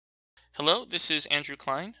Hello, this is Andrew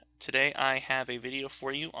Klein. Today I have a video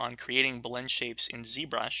for you on creating blend shapes in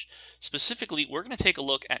Zbrush. Specifically, we're going to take a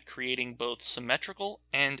look at creating both symmetrical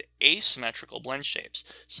and asymmetrical blend shapes,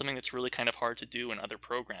 something that's really kind of hard to do in other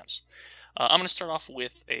programs. I'm going to start off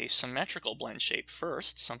with a symmetrical blend shape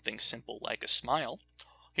first, something simple like a smile.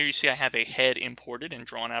 Here you see I have a head imported and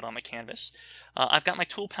drawn out on my canvas. I've got my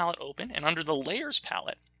tool palette open, and under the Layers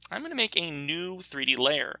palette, I'm going to make a new 3D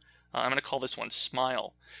layer. I'm going to call this one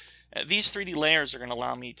Smile. These 3D layers are going to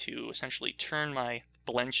allow me to essentially turn my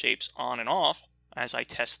blend shapes on and off as I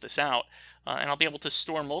test this out, and I'll be able to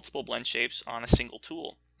store multiple blend shapes on a single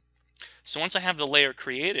tool. So once I have the layer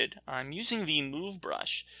created, I'm using the Move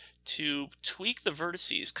brush to tweak the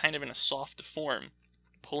vertices kind of in a soft form,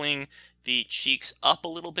 pulling the cheeks up a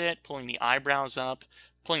little bit, pulling the eyebrows up,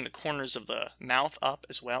 pulling the corners of the mouth up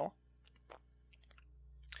as well.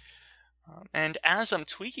 And as I'm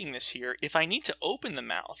tweaking this here, if I need to open the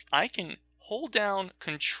mouth, I can hold down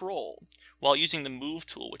Control while using the Move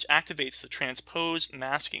tool, which activates the transpose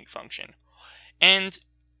masking function. And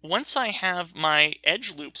once I have my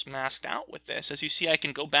edge loops masked out with this, as you see, I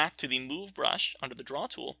can go back to the Move brush under the Draw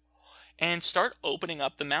tool and start opening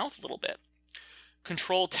up the mouth a little bit.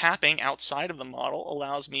 Control tapping outside of the model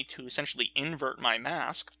allows me to essentially invert my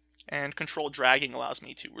mask, and Control dragging allows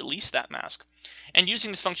me to release that mask. And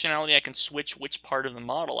using this functionality, I can switch which part of the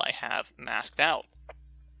model I have masked out.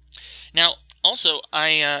 Now, also,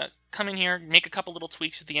 I come in here, make a couple little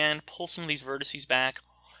tweaks at the end, pull some of these vertices back,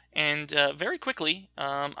 and very quickly,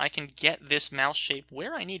 I can get this mouse shape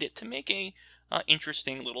where I need it to make a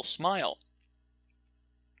interesting little smile.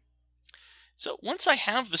 So once I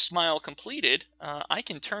have the smile completed, I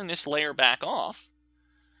can turn this layer back off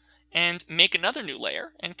and make another new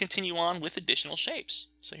layer and continue on with additional shapes.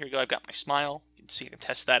 So here we go, I've got my smile. You can see I can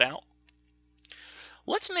test that out.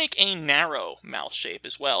 Let's make a narrow mouth shape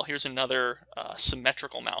as well. Here's another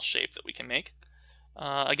symmetrical mouth shape that we can make.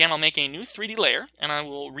 Again, I'll make a new 3D layer, and I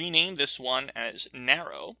will rename this one as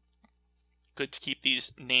Narrow. Good to keep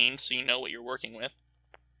these named so you know what you're working with.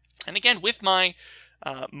 And again, with my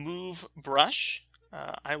Move brush,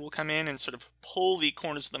 I will come in and sort of pull the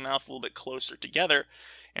corners of the mouth a little bit closer together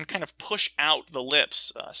and kind of push out the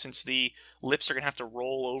lips. Since the lips are going to have to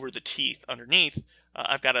roll over the teeth underneath,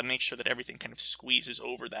 I've got to make sure that everything kind of squeezes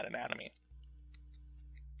over that anatomy.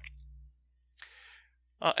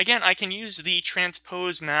 Again, I can use the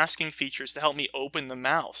transpose masking features to help me open the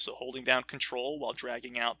mouth. So holding down Control while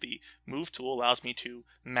dragging out the Move tool allows me to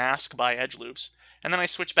mask by edge loops. And then I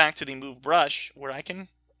switch back to the Move brush where I can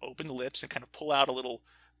open the lips and kind of pull out a little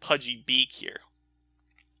pudgy beak here.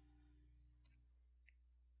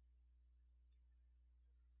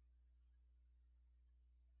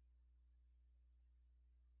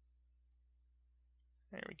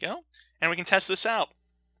 There we go. And we can test this out.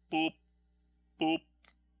 Boop, boop,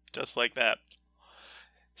 just like that.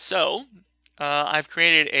 So I've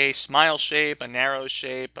created a smile shape, a narrow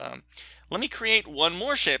shape. Let me create one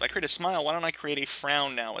more shape. I create a smile. Why don't I create a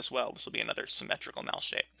frown now as well? This will be another symmetrical mouth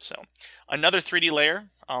shape. So another 3D layer.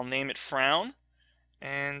 I'll name it Frown.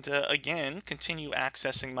 And again, continue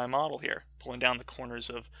accessing my model here. Pulling down the corners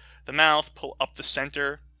of the mouth, pull up the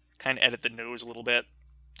center, kind of edit the nose a little bit.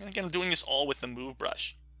 And again, I'm doing this all with the Move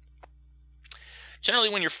brush. Generally,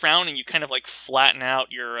 when you're frowning, you kind of like flatten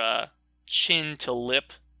out your chin to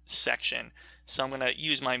lip section. So I'm going to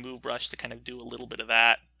use my Move brush to kind of do a little bit of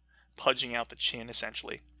that, pudging out the chin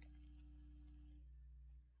essentially.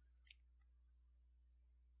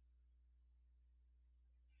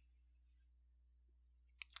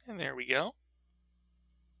 And there we go.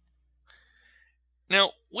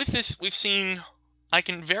 Now, with this, we've seen I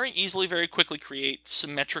can very easily, very quickly create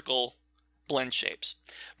symmetrical blend shapes.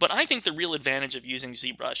 But I think the real advantage of using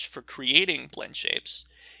ZBrush for creating blend shapes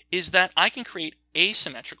is that I can create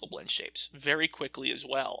asymmetrical blend shapes very quickly as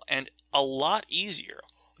well, and a lot easier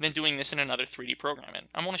than doing this in another 3D program. And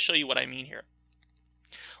I want to show you what I mean here.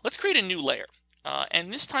 Let's create a new layer.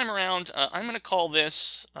 And this time around, I'm going to call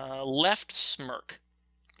this Left Smirk.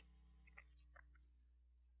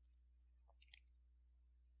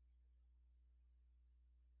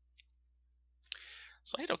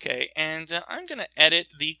 So I hit OK, and I'm going to edit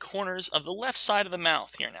the corners of the left side of the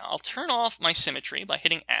mouth here now. I'll turn off my symmetry by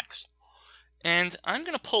hitting X, and I'm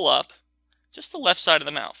going to pull up just the left side of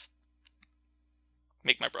the mouth.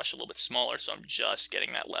 Make my brush a little bit smaller so I'm just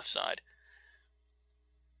getting that left side.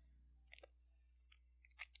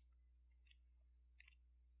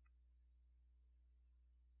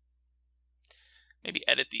 Maybe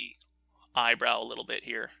edit the eyebrow a little bit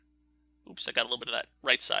here. Oops, I got a little bit of that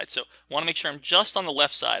right side. So I want to make sure I'm just on the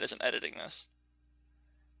left side as I'm editing this.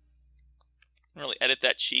 Really edit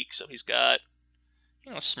that cheek so he's got,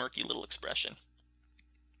 a smirky little expression.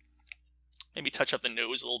 Maybe touch up the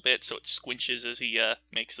nose a little bit so it squinches as he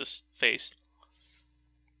makes this face.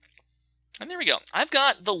 And there we go. I've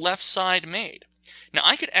got the left side made. Now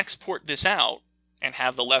I could export this out and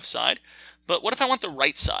have the left side, but what if I want the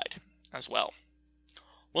right side as well?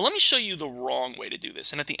 Well, let me show you the wrong way to do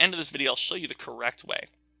this, and at the end of this video I'll show you the correct way.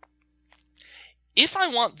 If I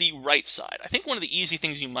want the right side, I think one of the easy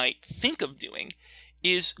things you might think of doing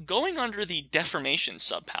is going under the deformation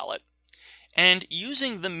subpalette and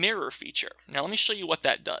using the mirror feature. Now let me show you what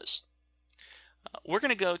that does. We're going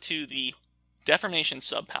to go to the deformation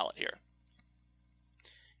subpalette here.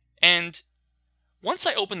 And once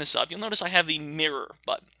I open this up, you'll notice I have the mirror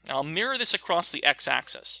button. Now I'll mirror this across the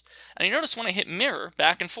x-axis. And you notice when I hit mirror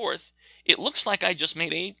back and forth, it looks like I just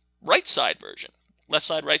made a right side version. Left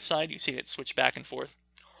side, right side, you see it switch back and forth.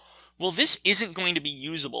 Well, this isn't going to be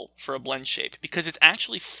usable for a blend shape because it's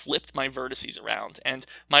actually flipped my vertices around, and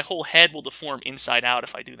my whole head will deform inside out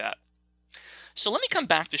if I do that. So let me come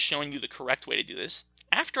back to showing you the correct way to do this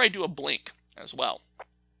after I do a blink as well.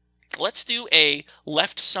 Let's do a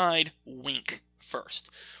left side wink first.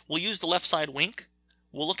 We'll use the left side wink.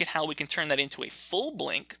 We'll look at how we can turn that into a full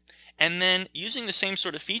blink, and then using the same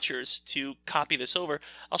sort of features to copy this over,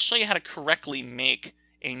 I'll show you how to correctly make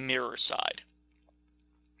a mirror side.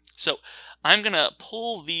 So I'm going to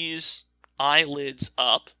pull these eyelids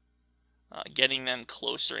up, getting them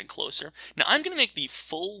closer and closer. Now I'm going to make the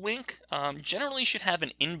full wink. Generally you should have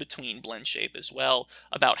an in-between blend shape as well,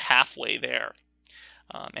 about halfway there.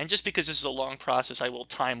 And just because this is a long process, I will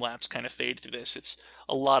time-lapse kind of fade through this. It's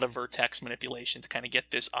a lot of vertex manipulation to kind of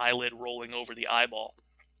get this eyelid rolling over the eyeball.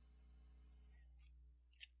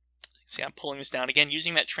 See, I'm pulling this down again,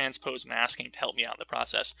 using that transpose masking to help me out in the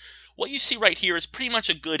process. What you see right here is pretty much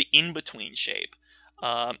a good in-between shape.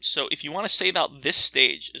 So if you want to save out this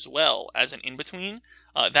stage as well as an in-between,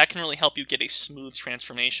 that can really help you get a smooth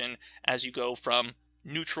transformation as you go from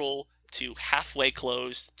neutral to halfway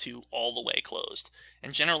closed to all the way closed.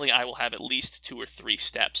 And generally I will have at least 2 or 3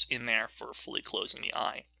 steps in there for fully closing the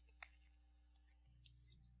eye.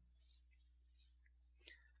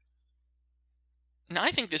 Now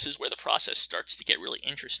I think this is where the process starts to get really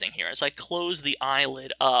interesting here. As I close the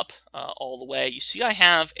eyelid up all the way, you see I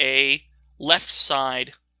have a left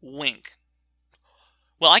side wink.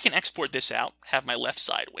 Well, I can export this out, have my left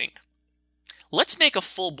side wink. Let's make a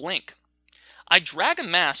full blink. I drag a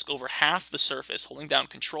mask over half the surface, holding down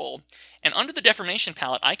Control, and under the deformation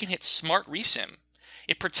palette I can hit Smart Resim.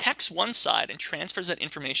 It protects one side and transfers that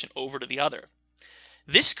information over to the other.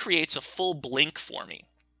 This creates a full blink for me.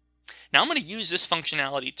 Now I'm going to use this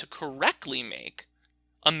functionality to correctly make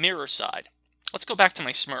a mirror side. Let's go back to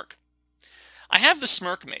my smirk. I have the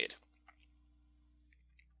smirk made.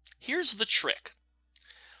 Here's the trick.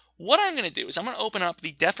 What I'm going to do is I'm going to open up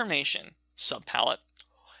the deformation subpalette,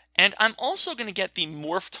 and I'm also going to get the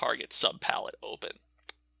morph target subpalette open.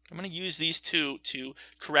 I'm going to use these two to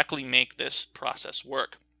correctly make this process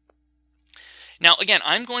work. Now again,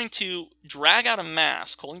 I'm going to drag out a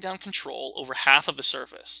mask, holding down Control over half of the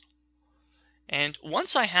surface. And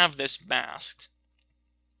once I have this masked,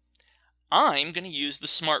 I'm going to use the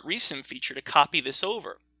Smart Resim feature to copy this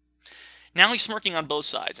over. Now he's smirking on both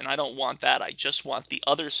sides, and I don't want that. I just want the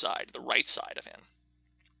other side, the right side of him.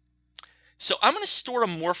 So I'm going to store a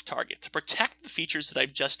morph target to protect the features that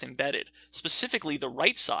I've just embedded, specifically the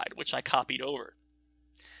right side, which I copied over.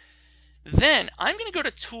 Then I'm going to go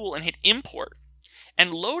to Tool and hit Import,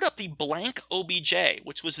 and load up the blank OBJ,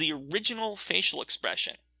 which was the original facial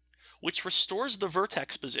expression, which restores the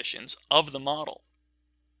vertex positions of the model.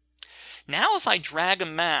 Now if I drag a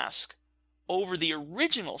mask over the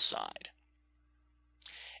original side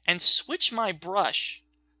and switch my brush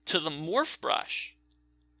to the morph brush,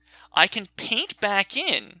 I can paint back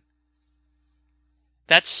in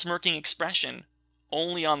that smirking expression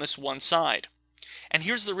only on this one side. And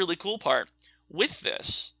here's the really cool part. With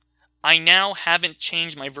this, I now haven't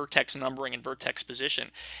changed my vertex numbering and vertex position,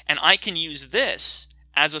 and I can use this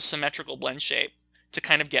as a symmetrical blend shape to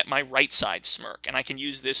kind of get my right side smirk, and I can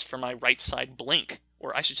use this for my right side blink,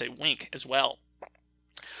 or I should say wink as well.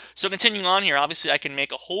 So continuing on here, obviously I can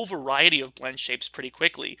make a whole variety of blend shapes pretty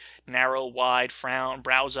quickly. Narrow, wide, frown,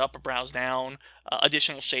 brows up or brows down,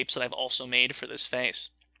 additional shapes that I've also made for this face.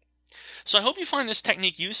 So I hope you find this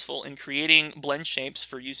technique useful in creating blend shapes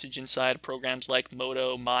for usage inside programs like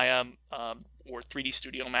Modo, Maya, or 3D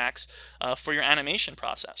Studio Max for your animation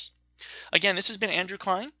process. Again, this has been Andrew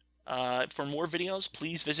Klein. For more videos,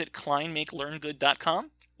 please visit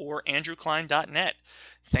kleinmakelearngood.com or andrewklein.net.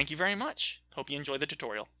 Thank you very much. Hope you enjoy the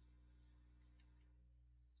tutorial.